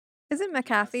Is it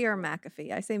McAfee or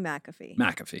McAfee? I say McAfee.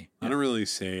 McAfee. I don't really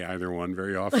say either one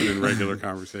very often in regular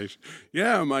conversation.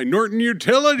 Yeah, my Norton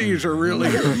Utilities are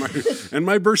really good, and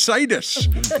my bursitis.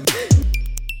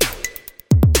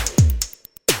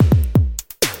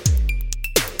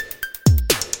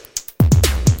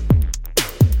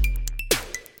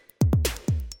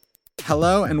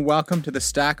 Hello and welcome to the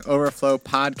Stack Overflow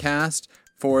podcast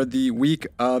for the week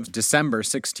of December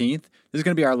 16th. This is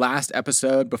going to be our last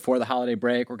episode before the holiday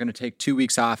break. We're going to take 2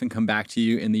 weeks off and come back to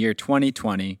you in the year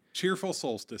 2020. Cheerful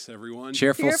solstice, everyone.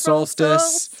 Cheerful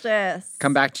solstice.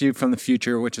 Come back to you from the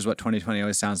future, which is what 2020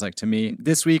 always sounds like to me.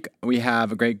 This week, we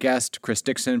have a great guest, Chris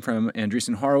Dixon from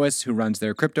Andreessen Horowitz, who runs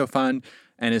their crypto fund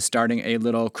and is starting a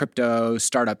little crypto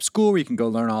startup school where you can go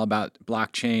learn all about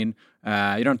blockchain.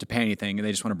 You don't have to pay anything.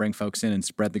 They just want to bring folks in and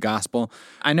spread the gospel.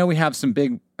 I know we have some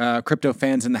big crypto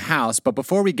fans in the house, but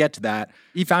before we get to that,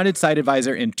 he founded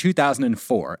SiteAdvisor in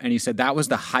 2004, and he said that was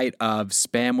the height of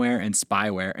spamware and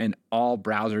spyware, and all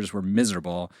browsers were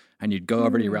miserable, and you'd go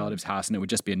over to your relative's house, and it would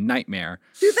just be a nightmare.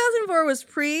 2004 was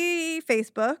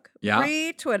pre-Facebook,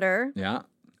 pre-Twitter. Yeah.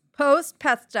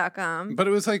 Post-pets.com. But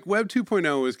it was like Web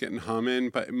 2.0 was getting humming,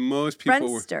 but most people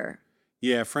Friendster.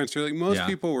 Yeah, Friendster. Like most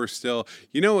people were still,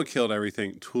 you know what killed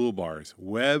everything? Toolbars,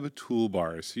 web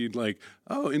toolbars. So you'd like,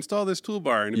 oh, install this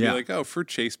toolbar. And it'd be like, oh, for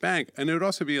Chase Bank. And it would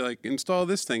also be like, install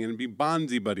this thing. And it'd be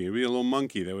Bonzi Buddy. It'd be a little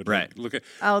monkey that would like, look at.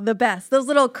 Oh, the best. Those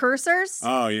little cursors.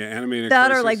 Oh, yeah, animated that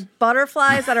cursors. are like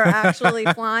butterflies that are actually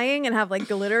flying and have like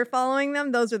glitter following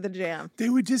them. Those are the jam. They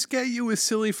would just get you with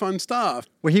silly, fun stuff.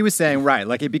 Well, he was saying,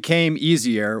 like it became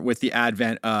easier with the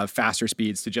advent of faster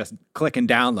speeds to just click and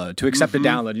download, to accept a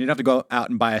download. You don't have to go out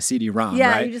and buy a CD-ROM,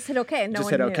 yeah, right? You just hit OK and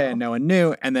no one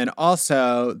knew. And then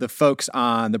also the folks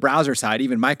on the browser side,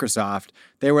 even Microsoft,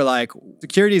 they were like,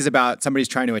 security is about somebody's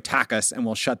trying to attack us and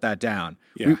we'll shut that down.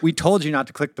 Yeah. We told you not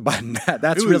to click the button.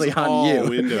 That's really on you.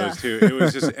 Windows too. It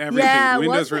was just everything.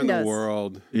 Windows were in the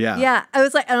world. Yeah. Yeah. I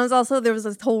was like, and it was also, there was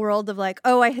this whole world of like,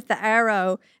 oh, I hit the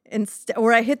arrow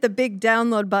or I hit the big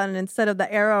download button instead of the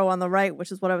arrow on the right,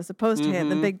 which is what I was supposed to hit.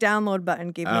 The big download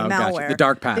button gave me malware. Gotcha. The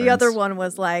dark patterns. The other one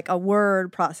was like a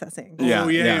word processing.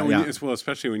 Yeah. Well,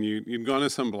 especially when you'd go on to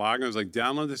some blog and it was like,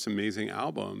 download this amazing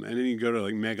album. And then you go to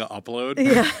like mega upload.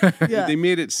 Yeah. They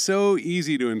made it so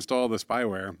easy to install the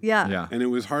spyware. Yeah. And it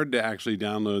was hard to actually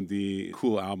download the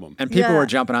cool album. And people were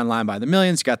jumping online by the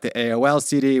millions. You got the AOL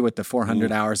CD with the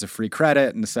 400 hours of free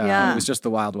credit. And so it was just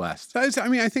the Wild West. I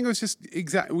think it was just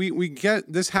exactly, we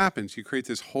get, this happens. You create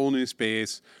this whole new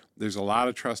space. There's a lot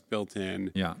of trust built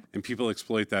in. Yeah. And people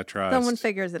exploit that trust. Someone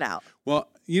figures it out. Well,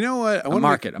 you know what? A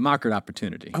market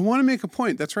opportunity. I want to make a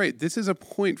point. That's right. This is a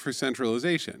point for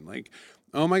centralization. Like,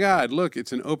 oh my God, look,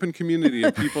 it's an open community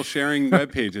of people sharing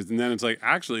web pages. And then it's like,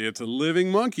 actually, it's a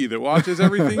living monkey that watches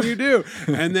everything you do.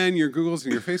 And then your Googles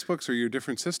and your Facebooks or your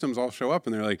different systems all show up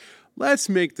and they're like, let's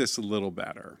make this a little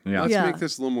better. Yeah. Let's make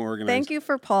this a little more organized. Thank you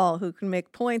for Paul, who can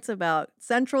make points about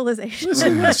centralization.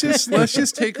 Listen, let's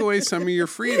just take away some of your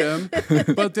freedom,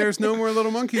 but there's no more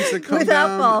little monkeys that come Without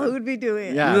down. Paul, who'd be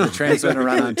doing it? Yeah, the train's going to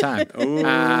run on time. Over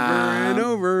and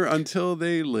over until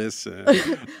they listen.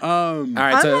 All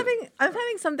right, I'm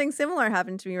having something similar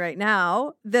happen to me right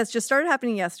now. This just started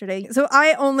happening yesterday. So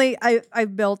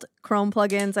I've built Chrome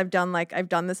plugins. I've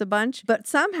done this a bunch, but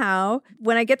somehow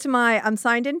when I get to I'm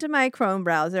signed into my Chrome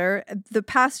browser. The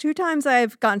past 2 times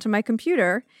I've gotten to my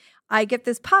computer, I get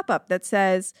this pop-up that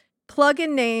says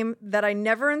plugin name that I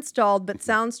never installed but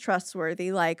sounds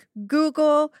trustworthy, like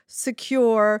Google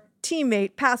Secure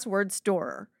Teammate Password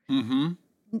Storer.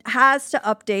 Has to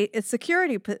update its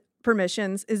security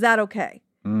permissions. Is that okay?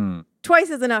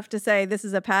 Twice is enough to say this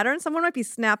is a pattern. Someone might be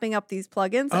snapping up these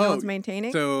plugins that no one's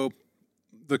maintaining. So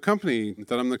the company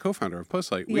that I'm the co-founder of,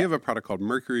 Postlight, we have a product called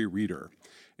Mercury Reader.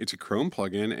 It's a Chrome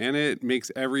plugin, and it makes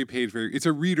every page it's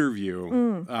a reader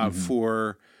view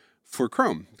for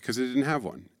Chrome because it didn't have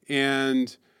one.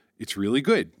 And it's really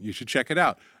good. You should check it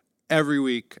out. Every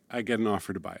week, I get an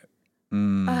offer to buy it.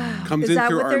 Is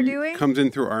that what they're doing? Comes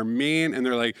in through our main, and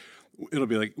they're like, it'll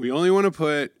be like, we only want to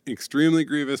put extremely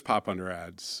grievous pop-under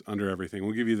ads under everything.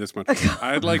 We'll give you this much.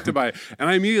 I'd like to buy it. And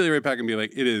I immediately write back and be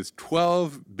like, it is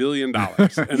 $12 billion. And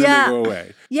then they go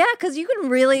away. Yeah, because you can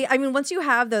really, once you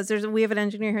have those, we have an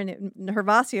engineer here named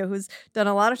Hervasio who's done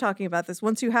a lot of talking about this.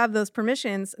 Once you have those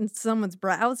permissions in someone's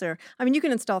browser, you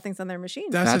can install things on their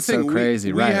machine. That's the thing. So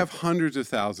crazy, we have hundreds of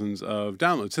thousands of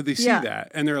downloads. So they see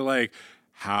that and they're like,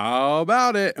 how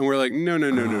about it? And we're like, no.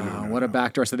 What a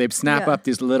backdoor. So they'd snap up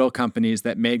these little companies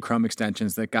that made Chrome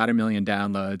extensions that got 1 million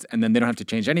downloads, and then they don't have to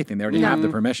change anything. They already have the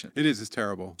permission. It's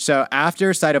terrible. So after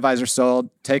SiteAdvisor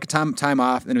sold, take a time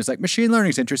off, and it was like, machine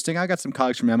learning is interesting. I got some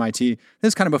colleagues from MIT. This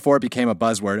is kind of before it became a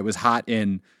buzzword. It was hot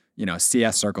in,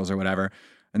 CS circles or whatever.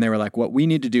 And they were like, what we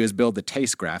need to do is build the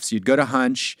taste graph. So you'd go to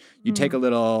Hunch, you'd take a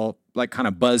little like kind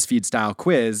of BuzzFeed style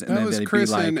quiz. And that then was they'd Chris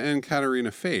be like, and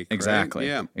Katarina Fake, exactly.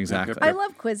 Right? Yeah, exactly. I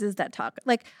love quizzes that talk.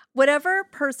 Like whatever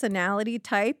personality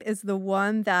type is the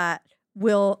one that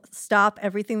will stop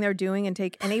everything they're doing and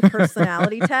take any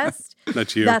personality test.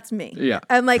 That's you. That's me. Yeah.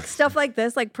 And like stuff like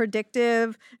this, like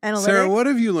predictive analytics. Sarah, what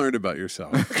have you learned about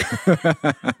yourself?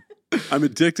 I'm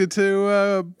addicted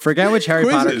to forget which Harry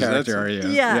quizzes. Potter character are you?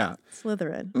 Yeah.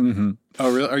 Slytherin. Mm-hmm.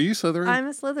 Oh, really? Are you Slytherin? I'm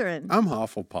a Slytherin. I'm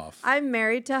Hufflepuff. I'm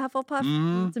married to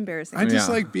Hufflepuff. It's embarrassing. I just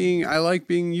like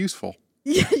being useful.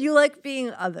 You like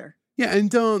being other. Yeah, and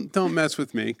don't mess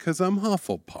with me because I'm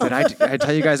Hufflepuff. Did I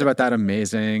tell you guys about that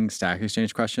amazing Stack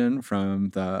Exchange question from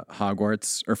the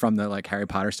Hogwarts or from the like Harry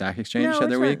Potter Stack Exchange the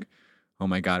other week? Oh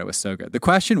my God, it was so good. The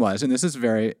question was, and this is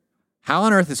how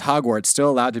on earth is Hogwarts still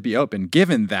allowed to be open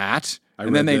given that?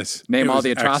 And then they name all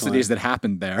the atrocities that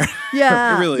happened there.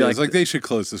 Yeah. It really is. Like they should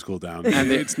close the school down.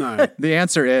 And it's not. The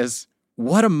answer is,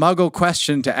 what a muggle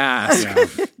question to ask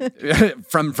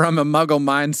from a muggle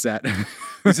mindset.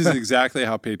 This is exactly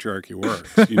how patriarchy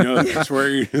works. You know, that's where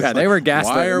you're they were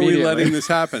gaslit. Why are we letting this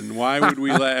happen? Why would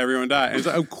we let everyone die? And so,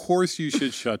 of course, you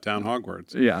should shut down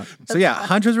Hogwarts. Yeah. So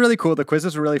Hunch was really cool. The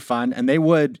quizzes were really fun, and they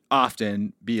would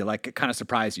often be like kind of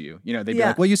surprise you. They'd be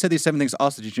like, "Well, you said these 7 things.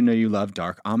 Also, did you know you love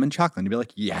dark almond chocolate?" And you'd be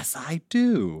like, "Yes, I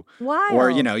do." Why?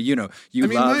 Or you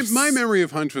love. My memory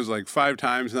of Hunch was like 5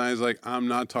 times, and I was like, "I'm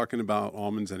not talking about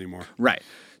almonds anymore." Right.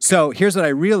 So here's what I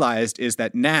realized is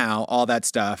that now all that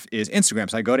stuff is Instagram.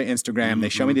 So I go to Instagram, they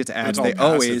show me these ads. They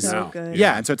always, so good.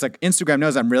 Yeah. And so it's like Instagram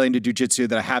knows I'm really into jujitsu,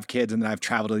 that I have kids, and that I've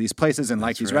traveled to these places and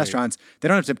like these restaurants. They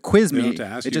don't have to quiz me.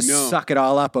 They just suck it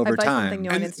all up over time. I buy something new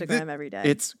on Instagram every day.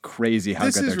 It's crazy how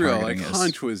good their targeting is. This is real. Like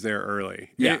Hunch was there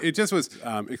early. Yeah. It just was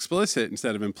explicit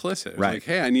instead of implicit. Right. Like,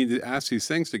 hey, I need to ask these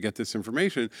things to get this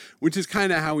information, which is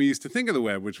kind of how we used to think of the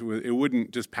web, which was, it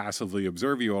wouldn't just passively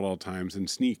observe you at all times and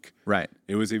sneak. Right.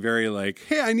 It was a very like,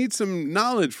 hey, I need some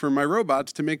knowledge for my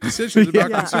robots to make decisions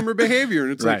about consumer behavior.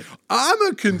 And it's like, I'm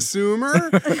a consumer.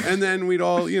 And then we'd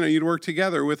all, you'd work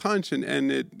together with Hunch and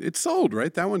it sold,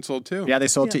 right? That one sold too. Yeah, they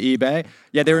sold to eBay.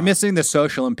 Yeah, they were missing the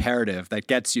social imperative that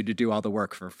gets you to do all the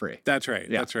work for free. That's right.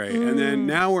 Yeah. That's right. And then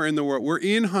now we're in the world, we're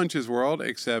in Hunch's world,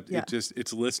 except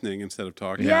it's listening instead of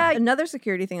talking. Yeah. Another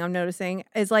security thing I'm noticing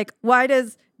is like, why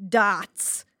does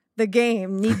Dots, the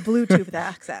game, need Bluetooth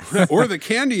access? Or the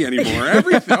candy anymore.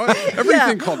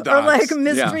 Everything called Dots. Or like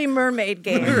Mystery Mermaid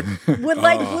game would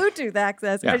like Bluetooth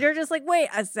access. And you're just like, wait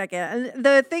a second. And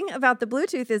the thing about the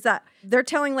Bluetooth is that they're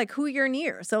telling like who you're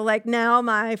near. So like now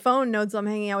my phone knows I'm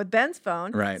hanging out with Ben's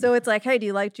phone. Right. So it's like, hey, do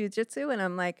you like jujitsu? And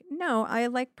I'm like, no, I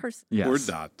like Yes. Or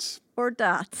Dots. Or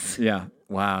Dots. Yeah.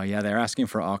 Wow. Yeah, they're asking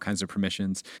for all kinds of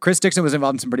permissions. Chris Dixon was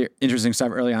involved in some pretty interesting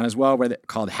stuff early on as well,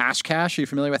 called Hashcash. Are you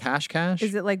familiar with Hashcash?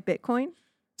 Is it like Bitcoin?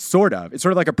 Sort of. It's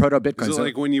sort of like a proto-Bitcoin. Is it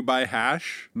like when you buy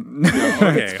hash? No.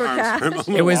 Okay. For cash.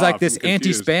 It was like this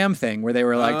anti-spam thing where they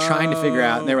were like trying to figure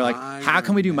out, and they were like, how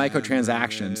can we do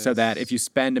microtransactions so that if you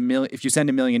send a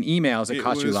million emails, it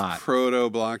costs you a lot.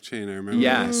 Proto-blockchain, I remember.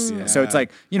 Yes. Yeah. So it's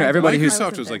like, everybody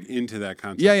Microsoft was like into that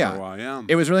concept for a while. Yeah.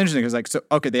 It was really interesting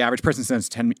because the average person sends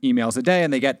 10 emails a day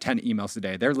and they get 10 emails a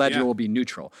day. Their ledger will be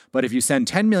neutral. But if you send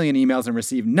 10 million emails and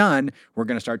receive none, we're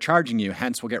going to start charging you.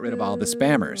 Hence, we'll get rid of all the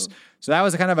spammers. So that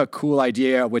was kind of a cool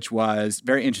idea, which was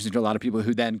very interesting to a lot of people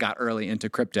who then got early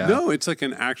into crypto. No, it's like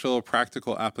an actual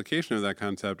practical application of that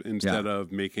concept instead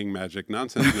of making magic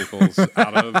nonsense nickels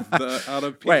out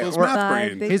of people's math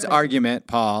brains. His argument,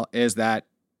 Paul, is that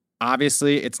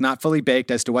obviously it's not fully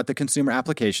baked as to what the consumer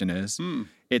application is.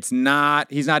 He's not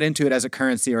into it as a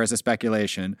currency or as a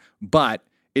speculation, but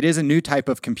it is a new type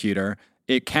of computer.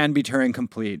 It can be Turing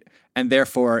complete, and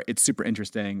therefore it's super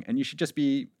interesting. And you should just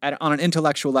be, on an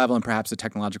intellectual level and perhaps a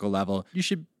technological level, you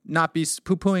should not be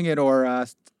poo-pooing it or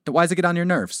why does it get on your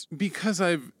nerves? Because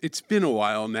it's been a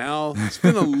while now. It's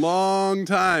been a long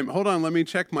time. Hold on, let me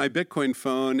check my Bitcoin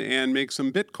phone and make some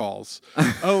bit calls.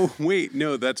 Oh, wait,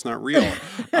 no, that's not real.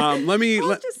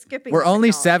 We're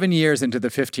only 7 years into the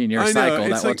 15-year cycle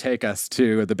that will take us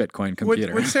to the Bitcoin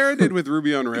computer. What Sarah did with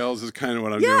Ruby on Rails is kind of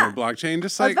what I'm doing with blockchain.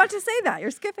 Just like, I was about to say that.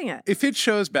 You're skipping it. If it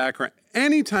shows background,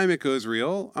 anytime it goes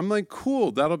real, I'm like,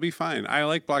 cool, that'll be fine. I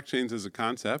like blockchains as a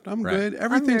concept. I'm good.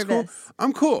 Everything's cool.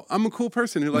 I'm cool. I'm a cool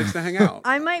person who likes to hang out.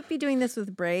 I might be doing this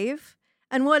with Brave.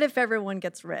 And what if everyone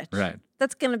gets rich? Right.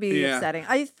 That's going to be upsetting.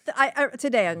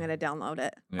 Today I'm going to download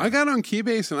it. I got on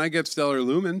Keybase and I get stellar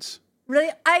lumens.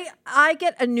 Really? I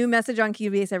get a new message on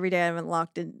Keybase every day. I haven't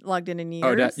logged in years.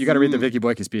 Oh, you got to read the Vicky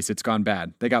Boykes piece. It's gone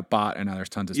bad. They got bought, and now there's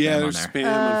tons of spam on there. Yeah, there's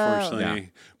spam, unfortunately. Yeah.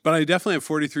 But I definitely have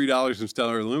 $43 in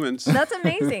stellar lumens. That's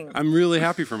amazing. I'm really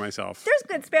happy for myself. There's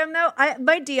good spam, though.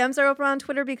 My DMs are open on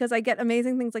Twitter because I get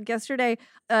amazing things. Like yesterday,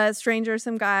 a stranger,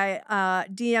 some guy,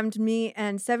 DM'd me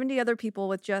and 70 other people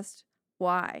with just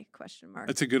why? ?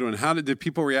 That's a good one. How did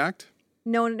people react?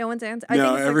 No one's answered.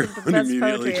 No, I think everyone it's like the best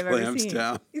immediately poetry I've ever clams seen.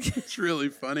 down. It's really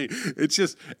funny. It's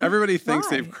just everybody thinks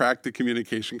Why? they've cracked the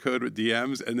communication code with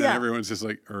DMs, and then everyone's just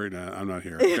like, "All right, no, I'm not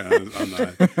here. I'm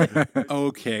not."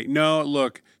 Okay. No,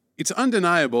 look, it's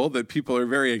undeniable that people are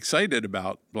very excited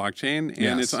about blockchain,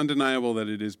 and it's undeniable that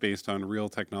it is based on real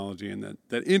technology, and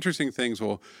that interesting things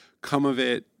will come of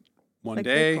it one like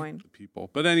day. Bitcoin. People,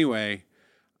 but anyway,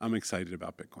 I'm excited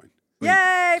about Bitcoin.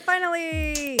 Yay!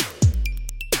 Finally.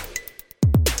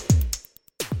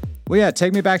 Well, yeah,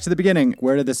 take me back to the beginning.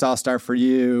 Where did this all start for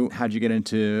you? How'd you get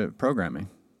into programming?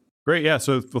 Great. Yeah.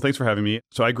 So, thanks for having me.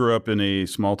 So I grew up in a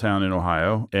small town in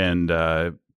Ohio and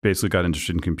basically got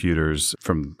interested in computers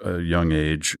from a young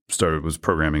age. Was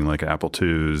programming like Apple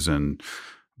IIs. And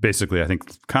basically, I think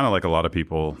kind of like a lot of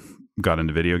people got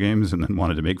into video games and then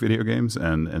wanted to make video games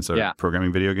and started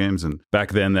programming video games. And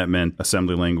back then that meant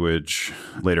assembly language.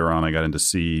 Later on, I got into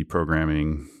C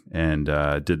programming and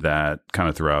did that kind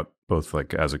of throughout both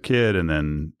like as a kid and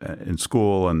then in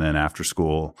school. And then after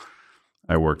school,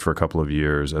 I worked for a couple of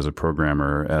years as a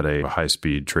programmer at a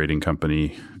high-speed trading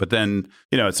company. But then,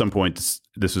 at some point,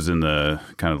 this was in the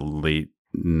kind of late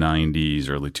 90s,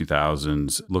 early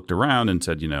 2000s, looked around and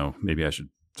said, maybe I should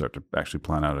start to actually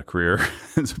plan out a career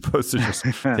as opposed to just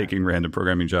taking random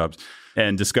programming jobs,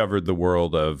 and discovered the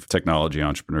world of technology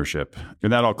entrepreneurship.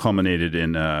 And that all culminated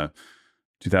in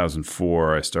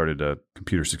 2004, I started a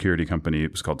computer security company.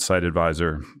 It was called Site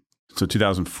Advisor. So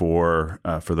 2004,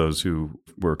 for those who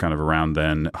were kind of around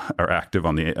then, are active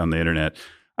on the internet.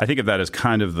 I think of that as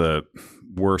kind of the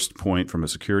worst point from a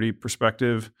security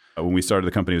perspective. When we started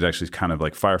the company, it was actually kind of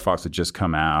like Firefox had just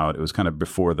come out. It was kind of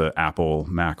before the Apple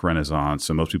Mac renaissance.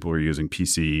 So most people were using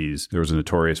PCs. There was a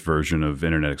notorious version of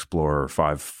Internet Explorer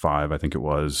 5.5, I think it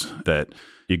was, that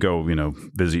you go,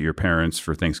 visit your parents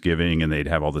for Thanksgiving and they'd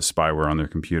have all this spyware on their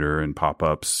computer and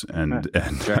pop-ups and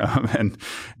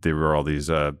there were all these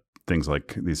things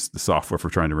like the software for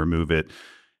trying to remove it.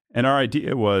 And our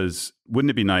idea was, wouldn't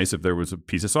it be nice if there was a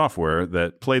piece of software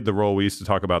that played the role we used to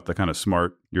talk about, the kind of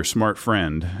your smart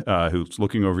friend who's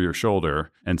looking over your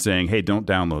shoulder and saying, hey, don't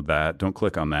download that. Don't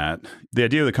click on that. The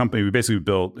idea of the company, we basically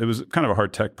built, it was kind of a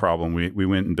hard tech problem. We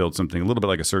went and built something a little bit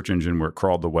like a search engine where it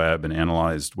crawled the web and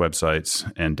analyzed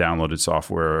websites and downloaded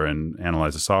software and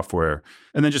analyzed the software.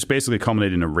 And then just basically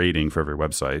culminated in a rating for every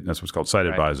website. That's what's called Site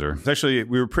Advisor. It's actually,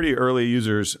 we were pretty early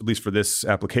users, at least for this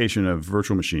application, of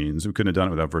virtual machines. We couldn't have done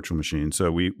it without virtual machines.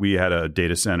 So we had a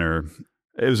data center.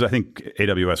 It was, I think,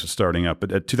 AWS was starting up,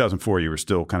 but at 2004, you were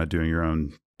still kind of doing your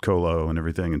own colo and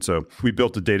everything. And so we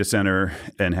built a data center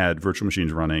and had virtual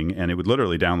machines running, and it would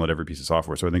literally download every piece of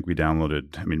software. So I think we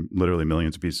downloaded, literally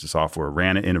millions of pieces of software,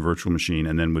 ran it in a virtual machine,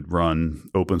 and then would run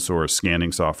open source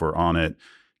scanning software on it,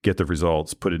 get the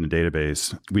results, put it in a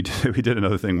database. We did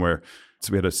another thing where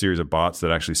we had a series of bots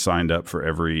that actually signed up for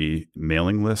every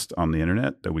mailing list on the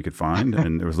internet that we could find.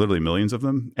 And there was literally millions of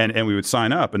them. And we would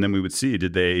sign up and then we would see,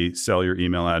 did they sell your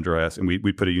email address? And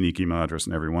we'd put a unique email address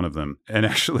in every one of them. And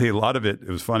actually a lot of it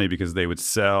was funny because they would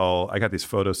sell, I got these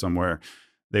photos somewhere.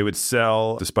 They would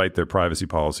sell despite their privacy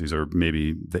policies, or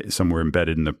maybe somewhere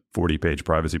embedded in the 40-page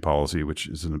privacy policy, which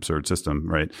is an absurd system,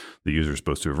 right? The user is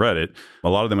supposed to have read it. A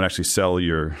lot of them would actually sell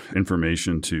your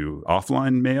information to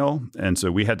offline mail. And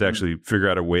so we had to actually figure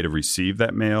out a way to receive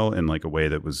that mail in like a way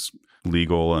that was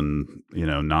legal and, we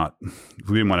didn't want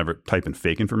to ever type in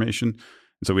fake information.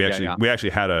 So we actually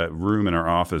had a room in our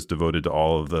office devoted to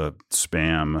all of the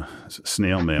spam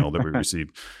snail mail that we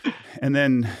received. And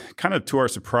then kind of to our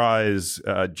surprise,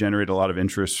 generated a lot of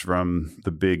interest from the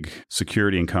big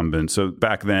security incumbents. So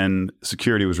back then,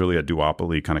 security was really a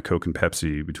duopoly, kind of Coke and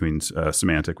Pepsi between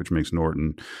Symantec, which makes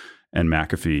Norton, and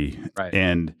McAfee. Right.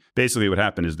 And basically what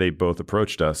happened is they both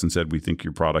approached us and said, we think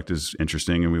your product is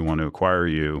interesting and we want to acquire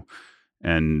you.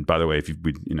 And by the way, if you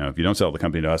don't sell the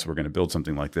company to us, we're going to build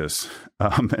something like this.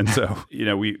 And so,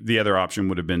 the other option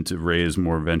would have been to raise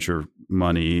more venture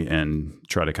money and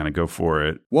try to kind of go for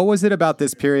it. What was it about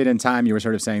this period in time? You were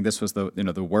sort of saying this was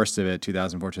the worst of it,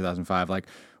 2004, 2005. Like,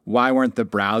 why weren't the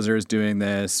browsers doing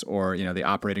this, or the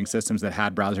operating systems that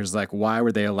had browsers? Like, why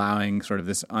were they allowing sort of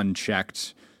this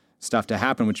unchecked stuff to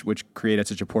happen, which created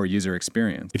such a poor user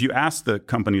experience. If you ask the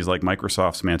companies like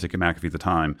Microsoft, Symantec, and McAfee at the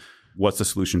time, what's the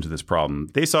solution to this problem?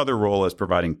 They saw their role as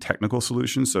providing technical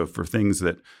solutions. So for things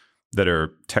that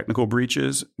are technical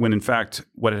breaches, when in fact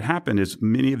what had happened is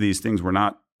many of these things were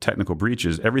not technical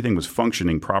breaches. Everything was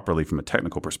functioning properly from a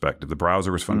technical perspective. The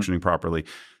browser was functioning properly.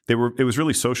 It was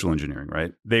really social engineering,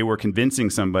 right? They were convincing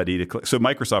somebody to click. So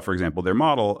Microsoft, for example, their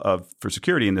model for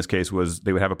security in this case was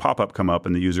they would have a pop-up come up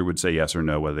and the user would say yes or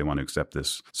no whether they want to accept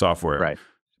this software. Right.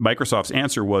 Microsoft's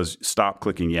answer was stop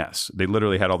clicking yes. They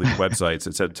literally had all these websites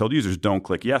that said, tell users don't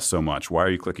click yes so much. Why are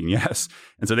you clicking yes?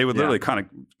 And so they would literally kind of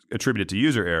attribute it to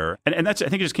user error. And that's, I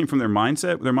think it just came from their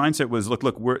mindset. Their mindset was,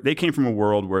 look, they came from a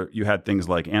world where you had things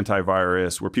like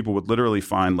antivirus, where people would literally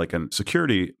find like a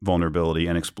security vulnerability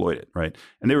and exploit it, right?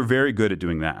 And they were very good at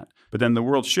doing that. But then the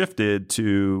world shifted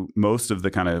to most of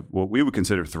the kind of what we would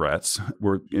consider threats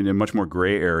were in a much more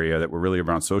gray area that were really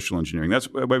around social engineering. That's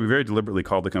why we very deliberately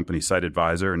called the company Site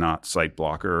Advisor, not Site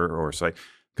Blocker or Site.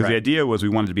 Because the idea was we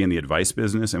wanted to be in the advice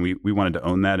business and we wanted to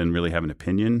own that and really have an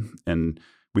opinion. And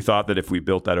we thought that if we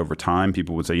built that over time,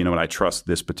 people would say, you know what, I trust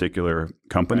this particular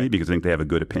company because I think they have a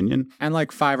good opinion. And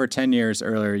like 5 or 10 years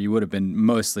earlier, you would have been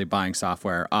mostly buying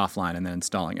software offline and then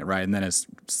installing it, right? And then as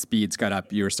speeds got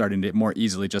up, you were starting to more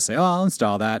easily just say, oh, I'll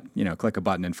install that, click a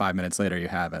button and 5 minutes later you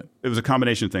have it. It was a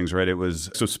combination of things, right? It was,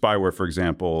 so spyware, for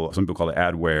example, some people call it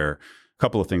adware.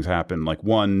 Couple of things happened. Like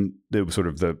one, it was sort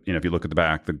of if you look at the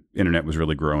back, the internet was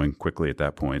really growing quickly at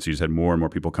that point. So you just had more and more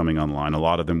people coming online. A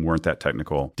lot of them weren't that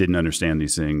technical, didn't understand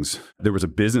these things. There was a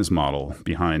business model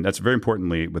behind. That's very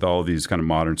importantly with all of these kind of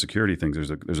modern security things.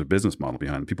 There's a business model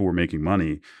behind it. People were making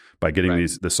money by getting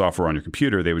the software on your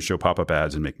computer. They would show pop-up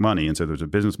ads and make money. And so there's a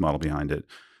business model behind it.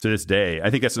 To this day,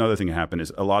 I think that's another thing that happened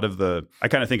is a lot of I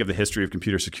kind of think of the history of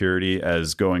computer security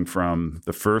as going from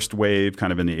the first wave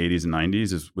kind of in the 80s and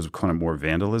 90s was kind of more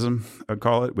vandalism, I'd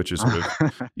call it, which is sort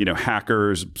of,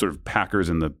 hackers, sort of hackers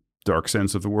in the dark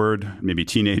sense of the word, maybe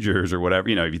teenagers or whatever.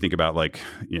 If you think about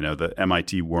the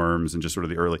MIT worms and just sort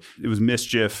of it was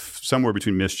mischief, somewhere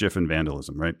between mischief and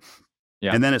vandalism, right?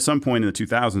 Yeah. And then at some point in the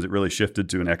 2000s, it really shifted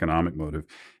to an economic motive.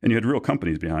 And you had real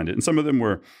companies behind it. And some of them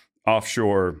were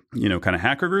offshore, kind of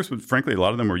hacker groups, but frankly, a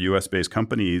lot of them were US-based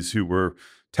companies who were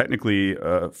technically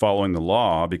following the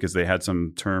law because they had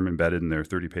some term embedded in their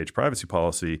 30-page privacy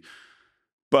policy,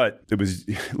 but it was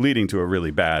leading to a really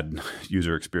bad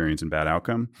user experience and bad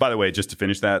outcome. By the way, just to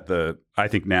finish that, I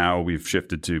think now we've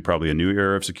shifted to probably a new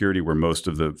era of security where most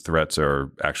of the threats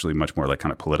are actually much more like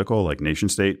kind of political, like nation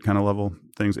state kind of level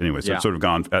things. Anyway, so it's sort of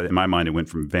gone, in my mind, it went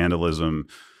from vandalism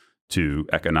to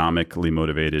economically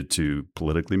motivated to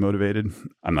politically motivated.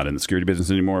 I'm not in the security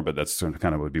business anymore, but that's sort of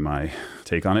kind of would be my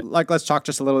take on it. Let's talk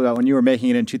just a little about when you were making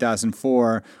it in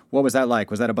 2004. What was that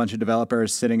like? Was that a bunch of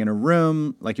developers sitting in a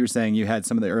room? Like you were saying, you had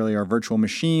some of the earlier virtual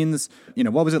machines.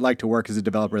 What was it like to work as a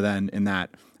developer then in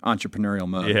that entrepreneurial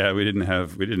mode? Yeah, we didn't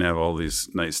have all these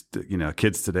nice,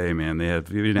 kids today, man. We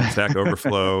didn't have Stack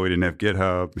Overflow. We didn't have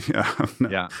GitHub. No.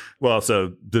 Yeah. Well,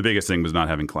 so the biggest thing was not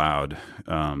having cloud,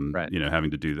 right.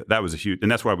 Having to do that. That was a huge,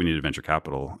 and that's why we needed venture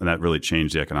capital. And that really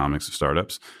changed the economics of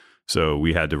startups. So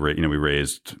we had to, we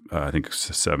raised, I think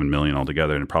 $7 million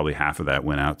altogether, and probably half of that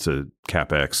went out to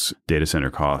CapEx data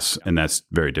center costs. And that's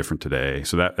very different today.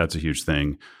 So that's a huge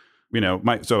thing.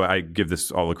 So I give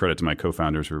this all the credit to my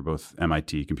co-founders who are both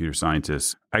MIT computer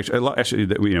scientists.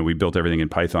 Actually, we built everything in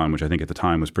Python, which I think at the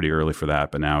time was pretty early for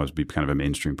that, but now has become kind of a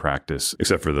mainstream practice,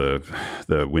 except for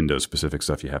the Windows specific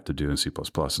stuff you have to do in C++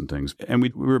 and things. And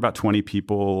we were about 20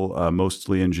 people,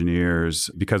 mostly engineers.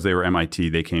 Because they were MIT,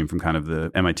 they came from kind of the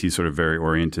MIT sort of very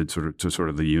oriented to the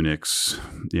Unix,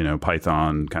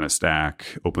 Python kind of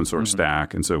stack, open source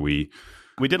stack. And so we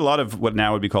did a lot of what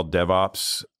now would be called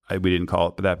DevOps. We didn't call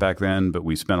it that back then, but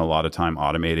we spent a lot of time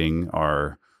automating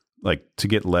our, to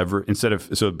get leverage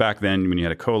so back then when you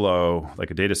had a colo,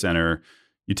 like a data center,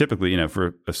 you typically,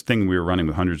 for a thing we were running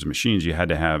with hundreds of machines, you had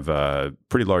to have a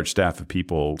pretty large staff of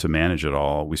people to manage it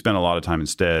all. We spent a lot of time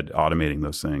instead automating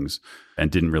those things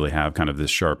and didn't really have kind of this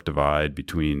sharp divide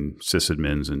between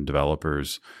sysadmins and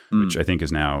developers, which I think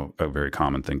is now a very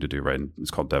common thing to do, right?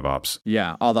 It's called DevOps.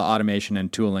 Yeah, all the automation and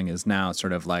tooling is now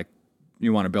sort of like,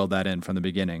 you want to build that in from the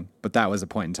beginning. But that was a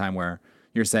point in time where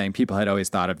you're saying people had always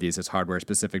thought of these as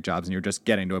hardware-specific jobs, and you're just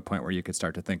getting to a point where you could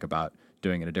start to think about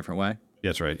doing it a different way?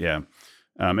 That's right, yeah.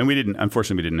 And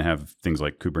unfortunately, we didn't have things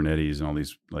like Kubernetes and all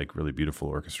these really beautiful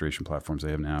orchestration platforms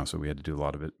they have now. So we had to do a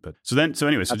lot of it. But so then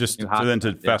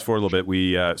to fast forward a little bit,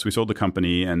 we sold the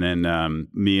company, and then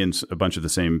me and a bunch of the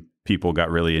same people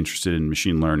got really interested in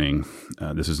machine learning.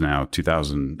 This is now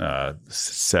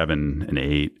 2007 and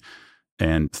 8.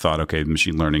 and thought, okay,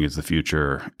 machine learning is the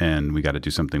future and we got to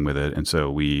do something with it. And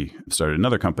so we started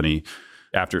another company.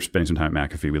 After spending some time at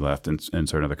McAfee, we left and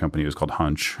started another company. It was called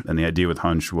Hunch. And the idea with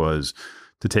Hunch was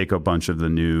to take a bunch of the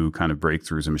new kind of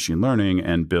breakthroughs in machine learning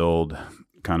and build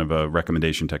kind of a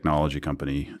recommendation technology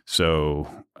company. So,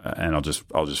 and I'll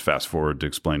just fast forward to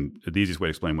explain. The easiest way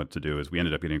to explain what to do is we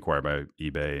ended up getting acquired by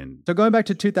eBay. And so going back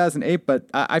to 2008, but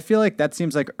I feel like that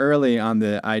seems like early on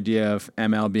the idea of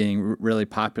ML being really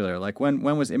popular. Like when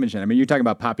was ImageNet? I mean, you're talking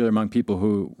about popular among people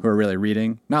who are really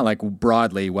reading, not like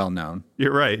broadly well known.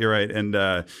 You're right. And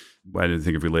I didn't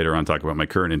think if we later on talk about my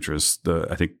current interests,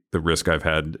 I think the risk I've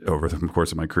had over the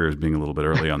course of my career is being a little bit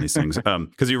early on these things.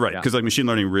 Because you're right. Because like machine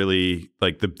learning really,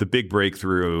 like the big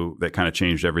breakthrough that kind of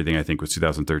changed everything, I think, was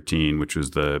 2013, which was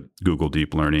the Google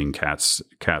Deep Learning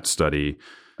cat study.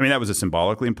 I mean, that was a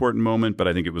symbolically important moment, but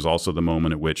I think it was also the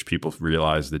moment at which people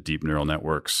realized that deep neural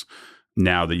networks,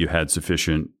 now that you had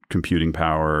sufficient computing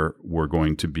power, were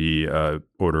going to be an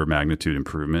order of magnitude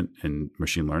improvement in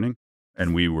machine learning.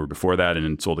 And we were before that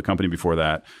and sold a company before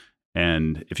that.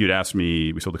 And if you'd asked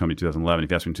me, we sold the company in 2011.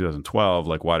 If you asked me in 2012,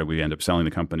 like, why did we end up selling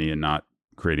the company and not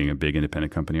creating a big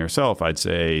independent company ourselves? I'd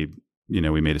say,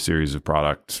 we made a series of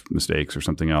product mistakes or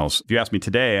something else. If you ask me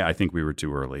today, I think we were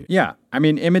too early. Yeah. I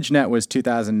mean, ImageNet was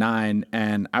 2009.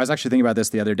 And I was actually thinking about this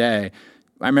the other day.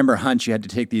 I remember Hunch, you had to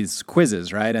take these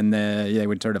quizzes, right? And they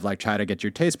would sort of like try to get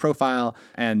your taste profile.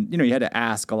 And, you had to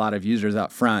ask a lot of users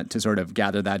up front to sort of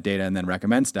gather that data and then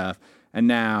recommend stuff. And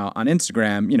now on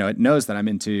Instagram, it knows that I'm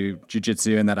into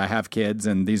jiu-jitsu and that I have kids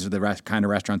and these are the kind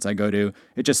of restaurants I go to.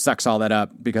 It just sucks all that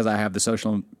up because I have the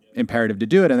social imperative to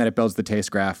do it, and then it builds the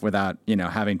taste graph without,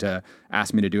 having to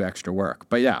ask me to do extra work.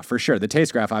 But yeah, for sure, the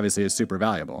taste graph obviously is super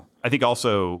valuable. I think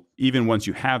also, even once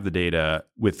you have the data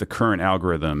with the current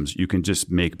algorithms, you can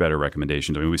just make better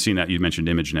recommendations. I mean, we've seen that. You mentioned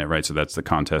ImageNet, right? So that's the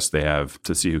contest they have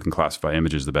to see who can classify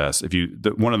images the best.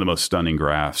 One of the most stunning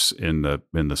graphs in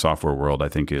the software world, I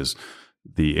think, is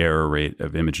the error rate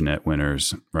of ImageNet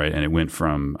winners, right? And it went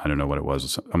from, I don't know what it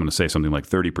was, I'm going to say something like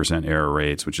 30% error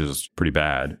rates, which is pretty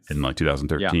bad in like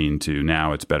 2013 to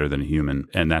now it's better than a human.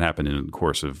 And that happened in the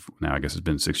course of, now I guess it's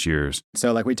been 6 years.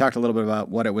 So like we talked a little bit about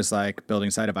what it was like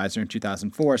building SiteAdvisor in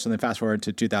 2004. So then fast forward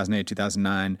to 2008,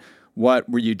 2009. What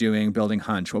were you doing building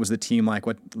Hunch? What was the team like?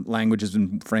 What languages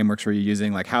and frameworks were you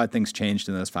using? Like how had things changed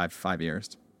in those five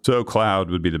years? So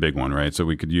cloud would be the big one, right? So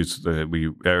we could use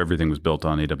everything was built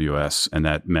on AWS, and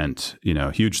that meant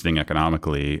a huge thing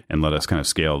economically, and let us kind of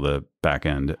scale the back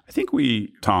end. I think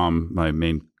Tom, my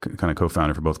main kind of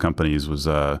co-founder for both companies, was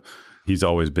he's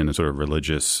always been a sort of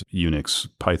religious Unix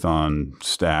Python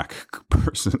stack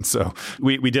person. So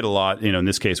we did a lot. In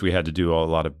this case, we had to do a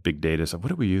lot of big data stuff. What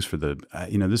did we use for the?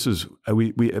 This was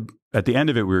we at the end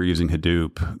of it, we were using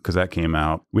Hadoop because that came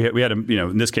out. We had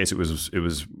in this case, it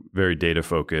was very data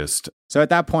focused. So at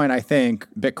that point, I think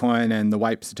Bitcoin and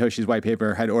Satoshi's white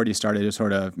paper had already started to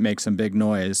sort of make some big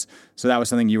noise. So that was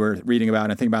something you were reading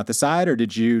about and thinking about the side, or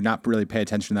did you not really pay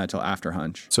attention to that until after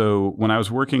Hunch? So when I was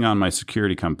working on my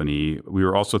security company, we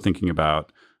were also thinking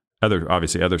about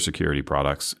other security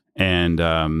products. And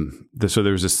so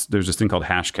there's this thing called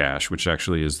Hashcash, which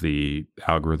actually is the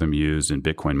algorithm used in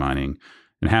Bitcoin mining.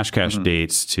 And Hashcash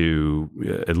dates to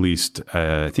at least,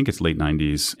 I think it's late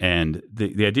 90s. And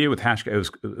the idea with Hashcash,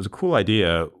 it was a cool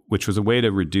idea, which was a way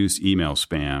to reduce email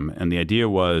spam. And the idea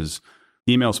was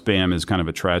email spam is kind of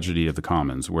a tragedy of the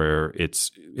commons, where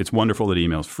it's wonderful that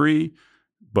email's free.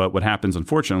 But what happens,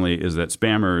 unfortunately, is that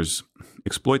spammers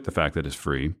exploit the fact that it's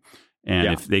free.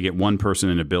 And if they get one person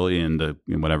in a billion to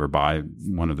buy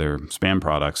one of their spam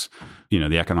products,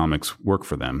 the economics work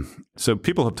for them. So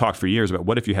people have talked for years about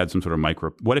what if you had some sort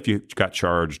of what if you got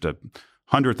charged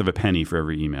 1/100th of a penny for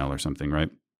every email or something, right?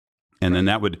 And then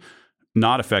that would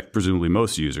not affect presumably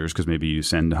most users, because maybe you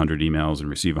send 100 emails and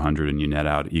receive 100 and you net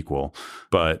out equal,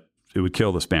 but it would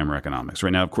kill the spammer economics.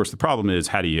 Right now, of course, the problem is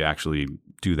how do you actually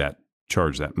do that?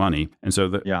 Charge that money. And so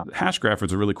the hash graph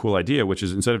was a really cool idea, which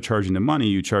is instead of charging them money,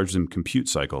 you charge them compute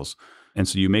cycles. And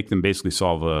so you make them basically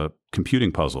solve a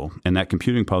computing puzzle. And that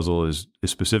computing puzzle is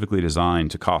specifically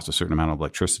designed to cost a certain amount of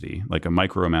electricity, like a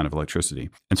micro amount of electricity.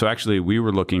 And so actually we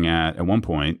were looking at one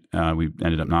point, we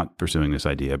ended up not pursuing this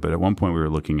idea, but at one point we were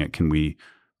looking at, can we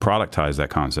productize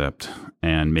that concept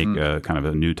and make a kind of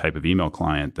a new type of email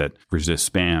client that resists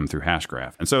spam through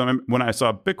Hashgraph. And so when I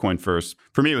saw Bitcoin first,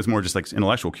 for me, it was more just like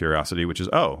intellectual curiosity, which is,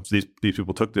 so these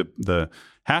people took the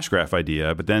Hashgraph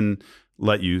idea, but then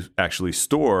let you actually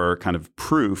store kind of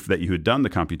proof that you had done the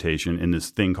computation in this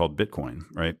thing called Bitcoin,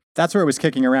 right? That's where it was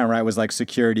kicking around, right? It was like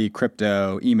security,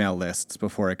 crypto, email lists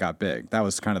before it got big. That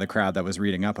was kind of the crowd that was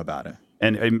reading up about it.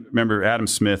 And I remember Adam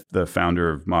Smith, the founder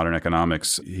of modern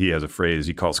economics, he has a phrase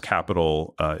he calls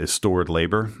capital is stored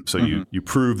labor. So you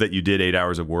prove that you did 8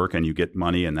 hours of work and you get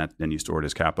money, and then you store it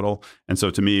as capital. And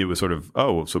so to me, it was sort of,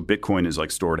 so Bitcoin is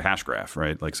like stored hash graph,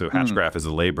 right? Like, so hash graph is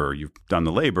the labor. You've done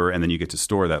the labor, and then you get to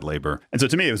store that labor. And so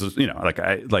to me, it was,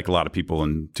 like a lot of people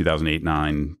in 2008,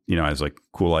 9, I was like,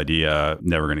 cool idea,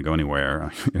 never going to go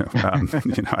anywhere.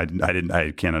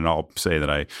 I can't at all say that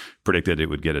I predicted it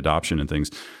would get adoption and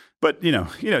things. But,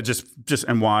 just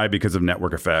and why? Because of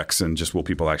network effects and just will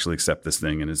people actually accept this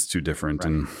thing, and it's too different.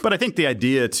 Right. But I think the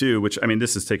idea too, which,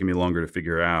 this has taken me longer to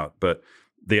figure out, but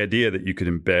the idea that you could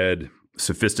embed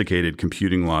sophisticated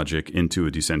computing logic into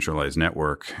a decentralized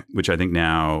network, which I think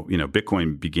now,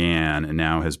 Bitcoin began and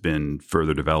now has been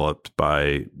further developed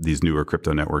by these newer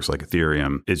crypto networks like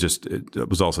Ethereum. It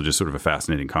was also just sort of a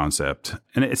fascinating concept.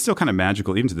 And it's still kind of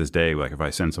magical, even to this day. Like if I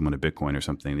send someone a Bitcoin or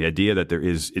something, the idea that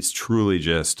it's truly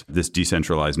just this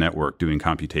decentralized network doing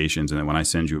computations. And then when I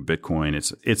send you a Bitcoin,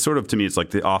 it's sort of, to me, it's like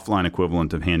the offline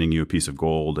equivalent of handing you a piece of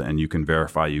gold and you can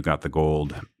verify you got the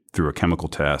gold through a chemical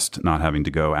test, not having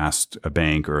to go ask a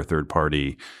bank or a third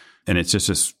party. And it's just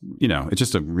it's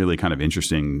just a really kind of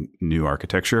interesting new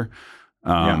architecture.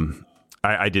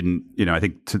 I didn't, I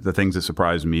think the things that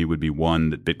surprised me would be,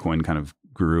 one, that Bitcoin kind of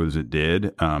grew as it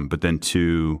did. But then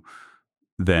two,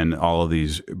 then all of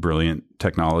these brilliant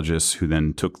technologists who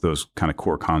then took those kind of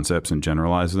core concepts and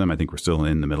generalized them. I think we're still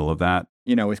in the middle of that.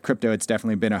 With crypto, it's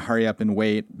definitely been a hurry up and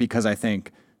wait, because I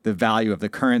think the value of the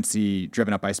currency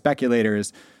driven up by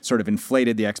speculators sort of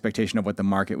inflated the expectation of what the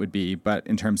market would be. But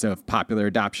in terms of popular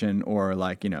adoption or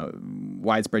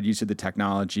widespread use of the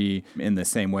technology in the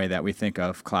same way that we think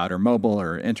of cloud or mobile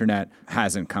or internet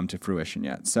hasn't come to fruition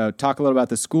yet. So talk a little about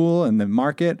the school and the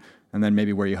market, and then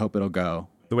maybe where you hope it'll go.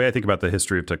 The way I think about the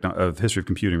history of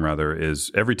computing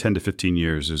is every 10 to 15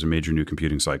 years there's a major new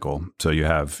computing cycle. So you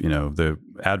have, the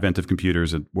advent of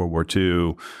computers at World War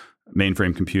II,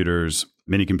 mainframe computers,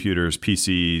 mini computers,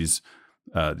 PCs,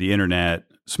 the internet,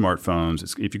 smartphones.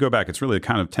 If you go back, it's really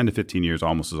kind of 10 to 15 years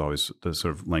almost is always the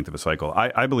sort of length of a cycle.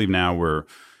 I believe now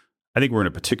I think we're in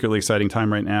a particularly exciting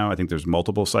time right now. I think there's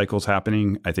multiple cycles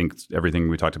happening. I think everything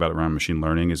we talked about around machine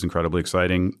learning is incredibly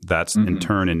exciting. That's in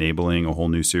turn enabling a whole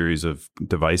new series of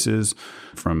devices,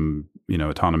 from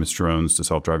autonomous drones to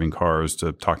self-driving cars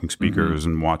to talking speakers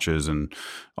and watches, and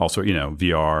also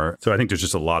VR. So I think there's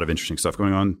just a lot of interesting stuff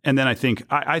going on. And then I think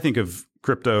of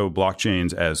crypto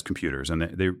blockchains as computers, and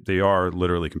they are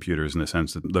literally computers in the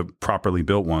sense that the properly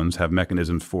built ones have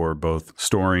mechanisms for both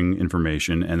storing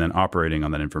information and then operating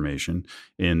on that information.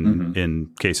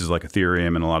 In cases like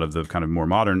Ethereum and a lot of the kind of more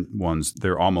modern ones,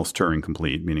 they're almost Turing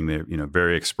complete, meaning they're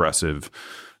very expressive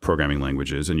programming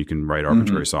languages, and you can write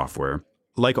arbitrary software.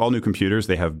 Like all new computers,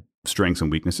 they have strengths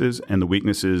and weaknesses, and the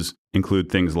weaknesses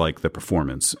include things like the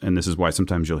performance. And this is why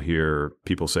sometimes you'll hear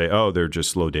people say, they're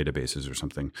just slow databases or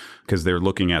something, because they're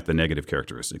looking at the negative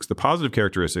characteristics. The positive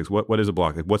characteristics, what is a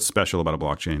blockchain? What's special about a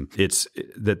blockchain? It's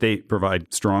that they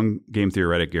provide strong game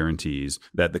theoretic guarantees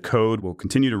that the code will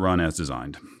continue to run as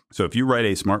designed. So if you write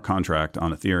a smart contract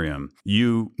on Ethereum,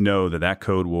 you know that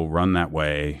code will run that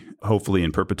way, hopefully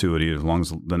in perpetuity, as long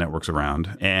as the network's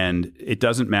around. And it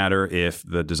doesn't matter if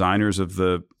the designers of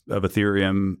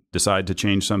Ethereum decide to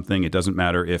change something. It doesn't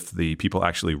matter if the people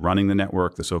actually running the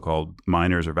network, the so-called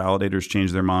miners or validators,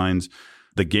 change their minds.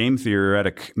 The game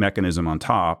theoretic mechanism on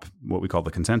top, what we call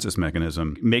the consensus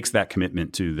mechanism, makes that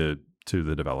commitment to the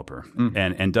developer,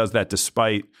 and does that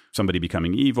despite somebody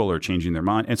becoming evil or changing their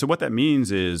mind. And so what that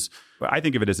means is, I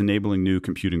think of it as enabling new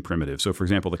computing primitives. So for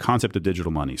example, the concept of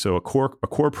digital money. So a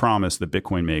core promise that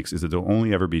Bitcoin makes is that there'll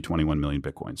only ever be 21 million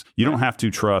Bitcoins. You don't have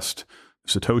to trust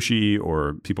Satoshi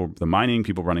or people running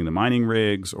the mining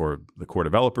rigs, or the core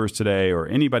developers today, or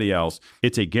anybody else.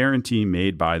 It's a guarantee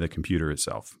made by the computer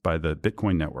itself, by the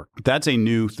Bitcoin network. That's a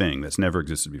new thing that's never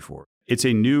existed before. It's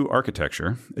a new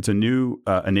architecture. It's a new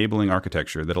enabling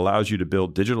architecture that allows you to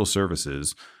build digital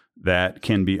services that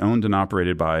can be owned and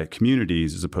operated by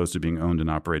communities as opposed to being owned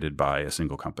and operated by a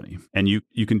single company. And you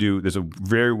can there's a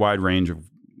very wide range of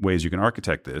ways you can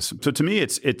architect this. So to me,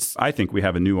 I think we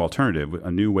have a new alternative,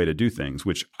 a new way to do things,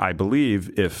 which I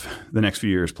believe, if the next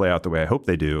few years play out the way I hope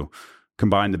they do,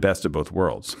 combine the best of both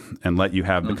worlds and let you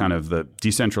have the kind of the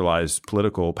decentralized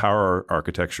political power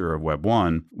architecture of Web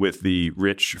 1 with the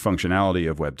rich functionality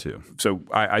of Web 2. So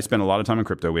I spend a lot of time in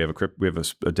crypto. We have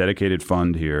a dedicated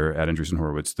fund here at Andreessen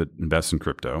Horowitz that invests in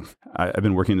crypto. I've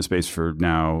been working in the space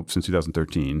since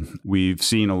 2013. We've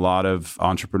seen a lot of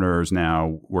entrepreneurs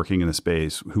now working in the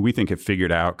space who we think have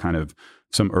figured out kind of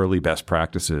some early best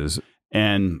practices.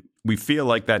 And we feel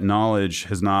like that knowledge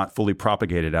has not fully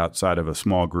propagated outside of a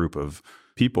small group of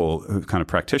people, kind of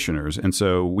practitioners. And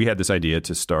so we had this idea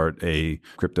to start a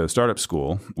crypto startup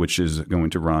school, which is going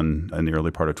to run in the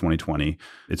early part of 2020.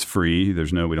 It's free.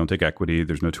 We don't take equity.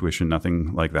 There's no tuition,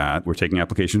 nothing like that. We're taking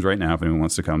applications right now. If anyone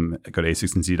wants to come, go to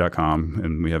a16z.com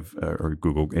and we have, or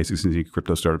Google A16Z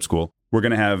Crypto Startup School. We're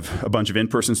going to have a bunch of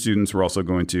in-person students. We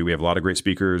have a lot of great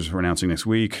speakers we're announcing next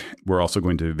week. We're also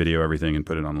going to video everything and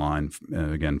put it online,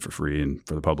 again, for free and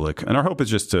for the public. And our hope is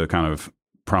just to kind of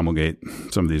promulgate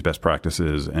some of these best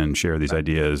practices and share these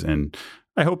ideas, and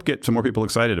I hope get some more people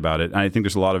excited about it. And I think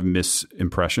there's a lot of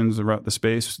misimpressions about the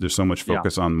space. There's so much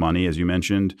focus on money, as you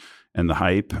mentioned, and the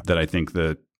hype, that I think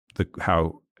that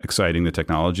how exciting the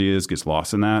technology is gets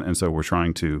lost in that. And so we're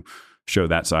trying to show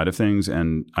that side of things.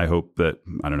 And I hope that,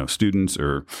 students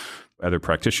or other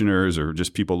practitioners or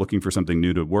just people looking for something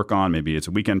new to work on, maybe it's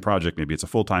a weekend project, maybe it's a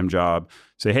full-time job,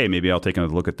 say, hey, maybe I'll take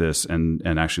another look at this and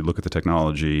actually look at the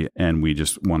technology. And we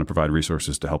just want to provide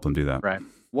resources to help them do that. Right.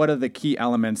 What are the key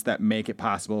elements that make it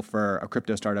possible for a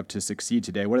crypto startup to succeed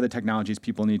today? What are the technologies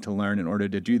people need to learn in order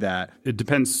to do that? It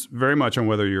depends very much on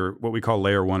whether you're what we call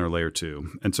layer 1 or layer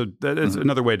 2. And so that is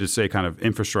another way to say kind of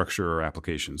infrastructure or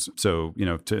applications. So,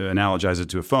 to analogize it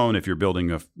to a phone, if you're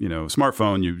building a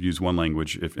smartphone, you use one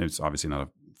language. If it's obviously not a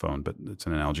phone, but it's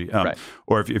an analogy. Right.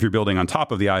 Or if you're building on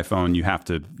top of the iPhone, you have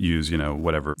to use,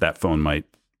 whatever that phone might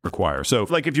require. So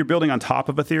like if you're building on top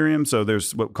of Ethereum, so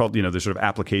there's what called, there's sort of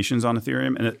applications on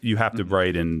Ethereum, and you have to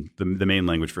write in the main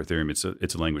language for Ethereum.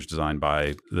 It's a language designed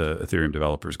by the Ethereum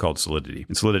developers called Solidity.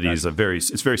 And Solidity is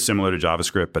it's very similar to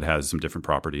JavaScript, but has some different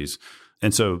properties.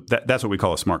 And so that's what we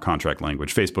call a smart contract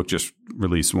language. Facebook just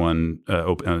released one.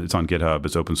 It's on GitHub.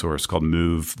 It's open source, called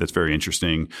Move. That's very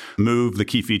interesting. Move, the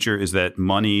key feature is that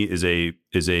money is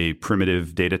a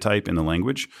primitive data type in the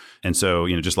language. And so,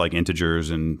 just like integers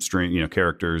and string,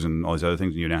 characters and all these other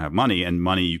things, you now have money. And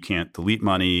money, you can't delete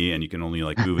money, and you can only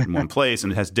move it in one place.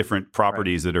 And it has different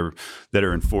properties that are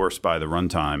enforced by the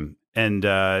runtime. And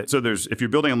so if you're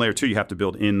building on layer 2, you have to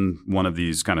build in one of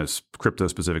these kind of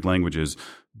crypto-specific languages.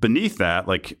 Beneath that,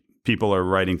 people are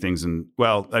writing things in,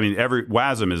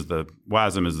 WASM is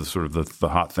the sort of the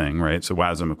hot thing, right? So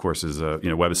WASM, of course, is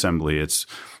WebAssembly. It's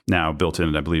now built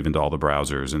in, I believe, into all the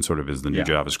browsers and sort of is the new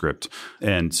JavaScript.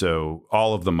 And so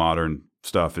all of the modern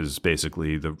stuff is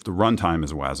basically the runtime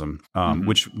is WASM,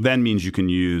 which then means you can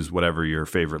use whatever your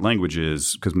favorite language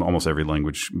is, because almost every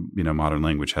language, modern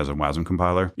language has a WASM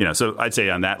compiler. So I'd say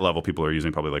on that level, people are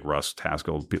using probably like Rust,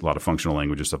 Haskell, a lot of functional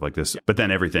languages, stuff like this. But then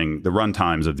the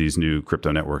runtimes of these new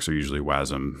crypto networks are usually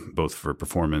WASM, both for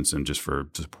performance and just for,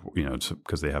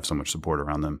 because they have so much support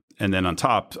around them. And then on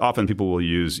top, often people will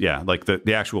use,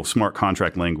 the actual smart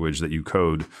contract language that you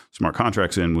code smart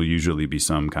contracts in will usually be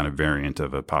some kind of variant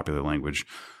of a popular language.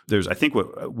 There's, I think,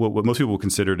 what most people will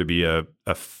consider to be a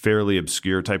fairly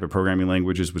obscure type of programming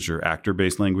languages, which are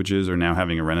actor-based languages, are now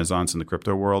having a renaissance in the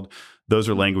crypto world. Those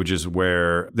are languages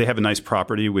where they have a nice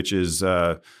property, which is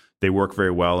they work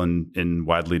very well in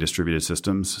widely distributed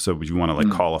systems. So if you want to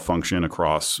call a function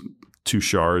across 2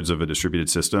 shards of a distributed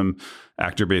system,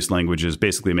 actor-based languages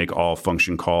basically make all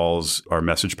function calls are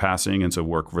message passing, and so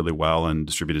work really well in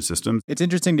distributed systems. It's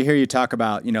interesting to hear you talk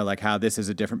about, how this is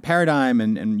a different paradigm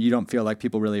and you don't feel like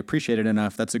people really appreciate it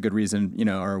enough. That's a good reason,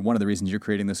 or one of the reasons you're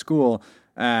creating the school.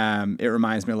 It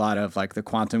reminds me a lot of the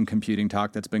quantum computing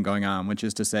talk that's been going on, which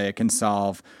is to say it can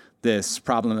solve this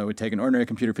problem that would take an ordinary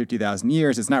computer 50,000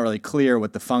 years. It's not really clear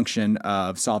what the function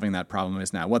of solving that problem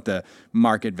is now, what the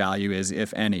market value is,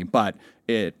 if any, but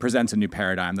it presents a new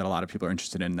paradigm that a lot of people are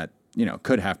interested in that,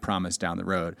 could have promise down the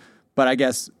road. But I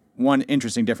guess one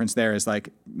interesting difference there is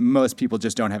most people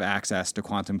just don't have access to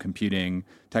quantum computing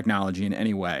technology in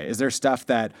any way. Is there stuff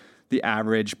that the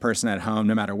average person at home,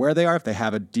 no matter where they are, if they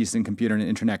have a decent computer and an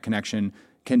internet connection,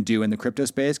 can do in the crypto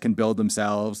space, can build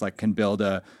themselves, can build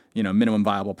a minimum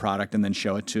viable product and then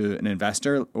show it to an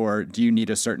investor? Or do you need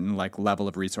a certain level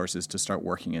of resources to start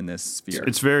working in this sphere?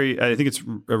 I think it's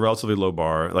a relatively low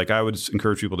bar. I would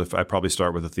encourage people to, I'd probably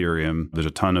start with Ethereum. There's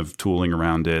a ton of tooling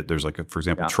around it. There's for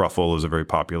example, Truffle is a very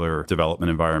popular development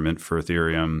environment for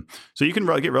Ethereum. So you can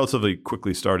get relatively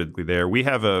quickly started there. We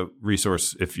have a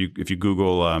resource, if you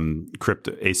Google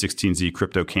crypto A16Z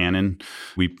crypto canon,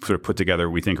 we sort of put together,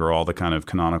 we think are all the kind of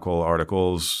canonical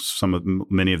articles,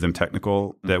 many of them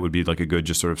technical, that would be a good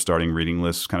just sort of starting reading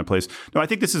list kind of place. No, I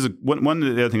think this is one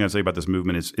of the other things I'd say about this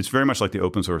movement is it's very much like the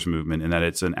open source movement in that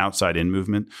it's an outside in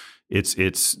movement. It's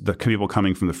the people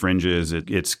coming from the fringes.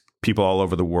 It's people all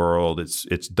over the world.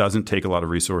 It doesn't take a lot of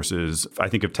resources. I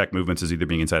think of tech movements as either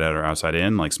being inside out or outside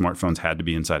in. Like smartphones had to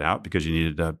be inside out because you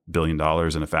needed $1 billion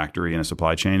in a factory and a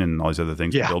supply chain and all these other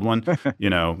things to build one.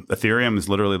 Ethereum is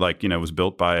literally like, was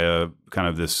built by a kind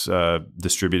of this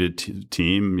distributed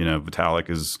team. Vitalik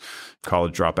is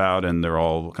college dropout and they're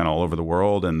all kind of all over the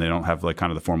world and they don't have like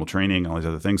kind of the formal training, all these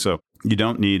other things. So you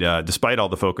don't need, despite all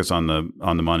the focus on the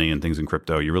money and things in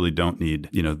crypto, you really don't need,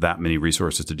 that many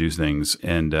resources to do things.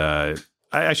 And I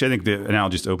think the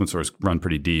analogies to open source run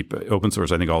pretty deep. Open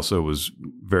source, I think, also was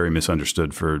very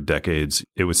misunderstood for decades.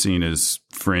 It was seen as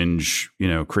fringe,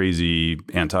 crazy,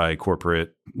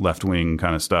 anti-corporate, left-wing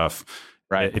kind of stuff.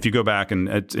 Right. If you go back, and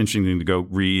it's interesting to go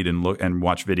read and look and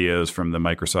watch videos from the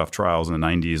Microsoft trials in the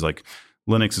 90s, like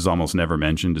Linux is almost never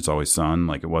mentioned. It's always Sun.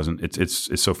 Like it wasn't.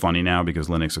 It's so funny now because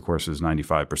Linux, of course, is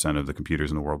 95% of the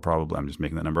computers in the world. Probably, I'm just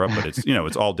making that number up, but it's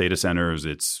it's all data centers.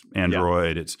 It's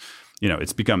Android. Yeah.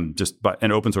 It's become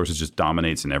and open source just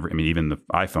dominates in every. I mean, even the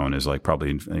iPhone is like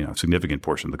probably a significant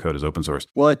portion of the code is open source.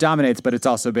 Well, it dominates, but it's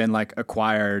also been like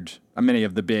acquired. Many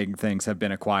of the big things have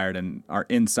been acquired and are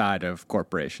inside of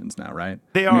corporations now, right?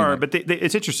 They are, but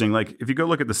it's interesting. Like if you go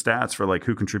look at the stats for like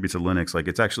who contributes to Linux, like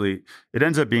it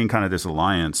ends up being kind of this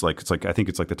alliance. Like I think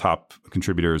it's like the top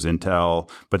contributor is Intel,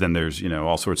 but then there's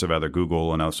all sorts of other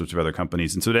Google and all sorts of other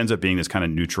companies, and so it ends up being this kind of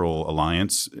neutral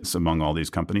alliance among all these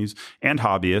companies and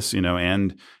hobbyists,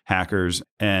 and hackers.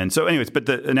 And so, anyways, but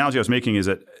the analogy I was making is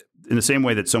that in the same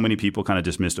way that so many people kind of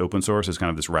dismissed open source as kind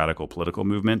of this radical political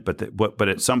movement, but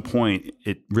at some point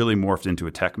it really morphed into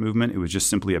a tech movement. It was just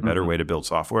simply a better way to build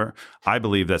software. I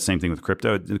believe that same thing with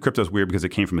crypto. Crypto is weird because it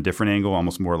came from a different angle,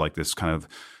 almost more like this kind of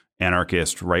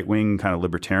anarchist, right-wing kind of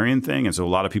libertarian thing. And so a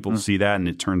lot of people see that and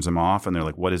it turns them off and they're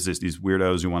like, what is this? These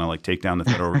weirdos who want to like take down the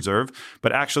Federal Reserve.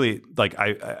 But actually, like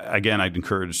I'd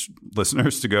encourage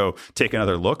listeners to go take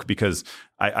another look because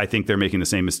I think they're making the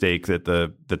same mistake that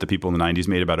the people in the 90s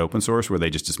made about open source, where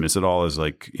they just dismiss it all as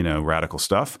like, radical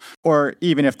stuff. Or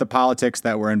even if the politics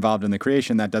that were involved in the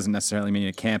creation, that doesn't necessarily mean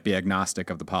it can't be agnostic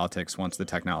of the politics once the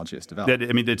technology is developed.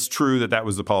 It's true that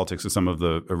was the politics of some of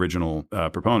the original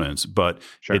proponents, but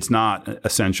it's not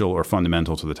essential or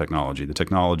fundamental to the technology. The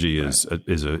technology is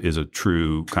a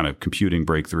true kind of computing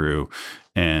breakthrough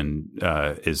and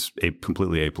is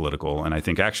completely apolitical. And I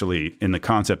think actually in the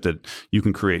concept that you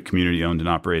can create community-owned and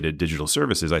operated digital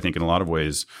services, I think in a lot of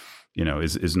ways,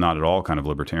 is not at all kind of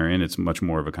libertarian. It's much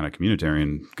more of a kind of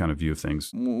communitarian kind of view of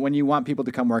things. When you want people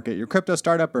to come work at your crypto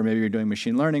startup, or maybe you're doing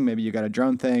machine learning, maybe you got a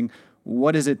drone thing,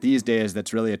 what is it these days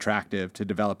that's really attractive to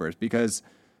developers? Because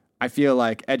I feel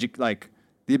like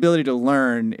the ability to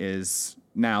learn is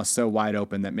now so wide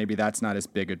open that maybe that's not as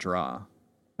big a draw.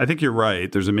 I think you're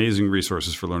right. There's amazing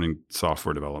resources for learning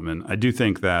software development. I do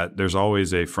think that there's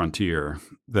always a frontier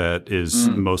that is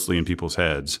mostly in people's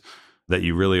heads that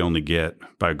you really only get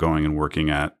by going and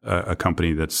working at a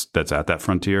company that's at that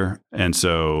frontier. And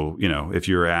so, if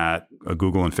you're at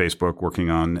Google and Facebook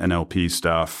working on NLP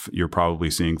stuff, you're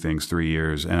probably seeing things 3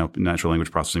 years. And natural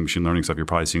language processing, machine learning stuff, you're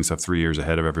probably seeing stuff 3 years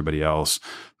ahead of everybody else.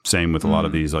 Same with a lot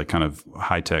of these like kind of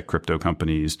high-tech crypto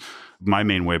companies. My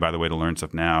main way, by the way, to learn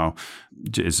stuff now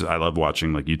is I love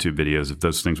watching like YouTube videos of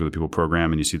those things where the people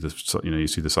program and you see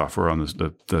the software on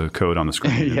the code on the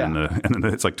screen and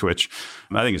then it's like Twitch.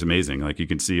 I think it's amazing. Like you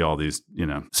can see all these,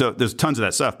 so there's tons of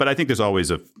that stuff. But I think there's always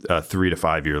a 3 to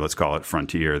 5 year, let's call it,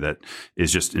 frontier that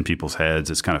is just in people's heads.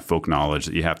 It's kind of folk knowledge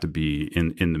that you have to be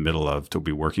in the middle of to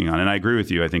be working on. And I agree with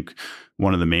you. I think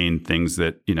one of the main things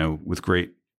that, with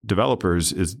great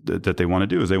developers is that they want to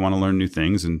do is they want to learn new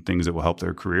things and things that will help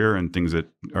their career and things that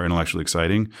are intellectually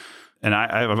exciting. And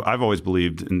I've always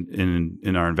believed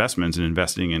in our investments and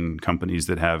investing in companies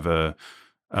that have a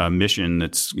mission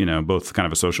that's both kind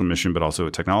of a social mission but also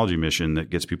a technology mission that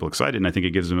gets people excited. And I think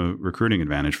it gives them a recruiting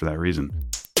advantage for that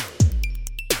reason.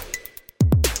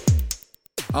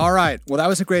 All right. Well, that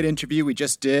was a great interview we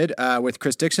just did with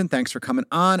Chris Dixon. Thanks for coming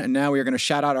on. And now we are going to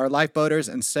shout out our lifeboaters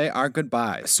and say our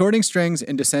goodbyes. Sorting strings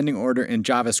in descending order in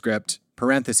JavaScript,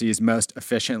 parentheses, most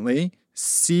efficiently,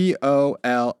 COLXI.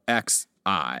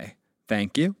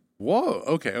 Thank you. Whoa.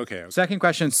 Okay. Second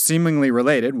question, seemingly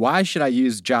related. Why should I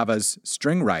use Java's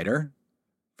string writer?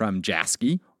 From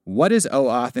Jasky. What is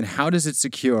OAuth and how does it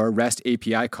secure REST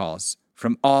API calls?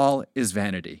 From All is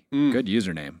Vanity. Good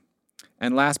username.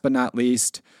 And last but not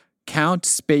least, count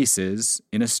spaces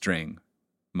in a string.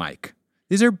 Mike.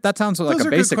 That sounds like those a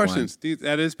are basic good questions.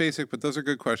 That is basic, but those are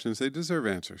good questions. They deserve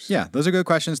answers. Yeah, those are good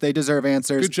questions. They deserve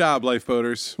answers. Good job,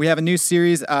 Lifeboaters. We have a new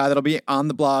series that'll be on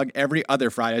the blog every other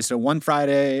Friday. So one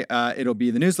Friday, it'll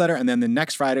be the newsletter, and then the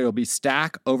next Friday it'll be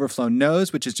Stack Overflow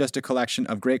Knows, which is just a collection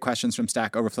of great questions from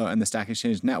Stack Overflow and the Stack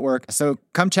Exchange Network. So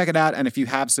come check it out, and if you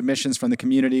have submissions from the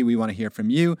community, we want to hear from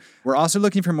you. We're also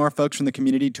looking for more folks from the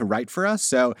community to write for us.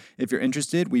 So if you're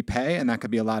interested, we pay, and that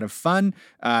could be a lot of fun.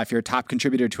 If you're a top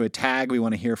contributor to a tag, we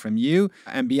want to hear from you.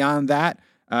 And beyond that,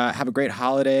 have a great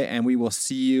holiday, and we will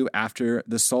see you after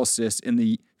the solstice in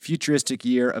the futuristic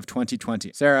year of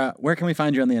 2020. Sarah, where can we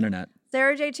find you on the internet?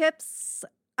 Sarah J. Tips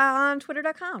on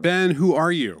Twitter.com. Ben, who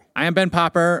are you? I am Ben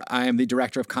Popper. I am the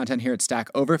director of content here at Stack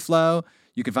Overflow.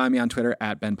 You can find me on Twitter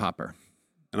at Ben Popper.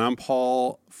 And I'm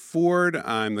Paul Ford.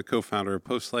 I'm the co-founder of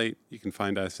Postlight. You can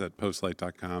find us at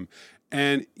postlight.com.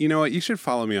 And you know what? You should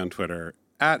follow me on Twitter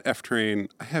at FTrain.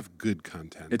 I have good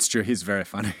content. It's true. He's very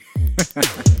funny.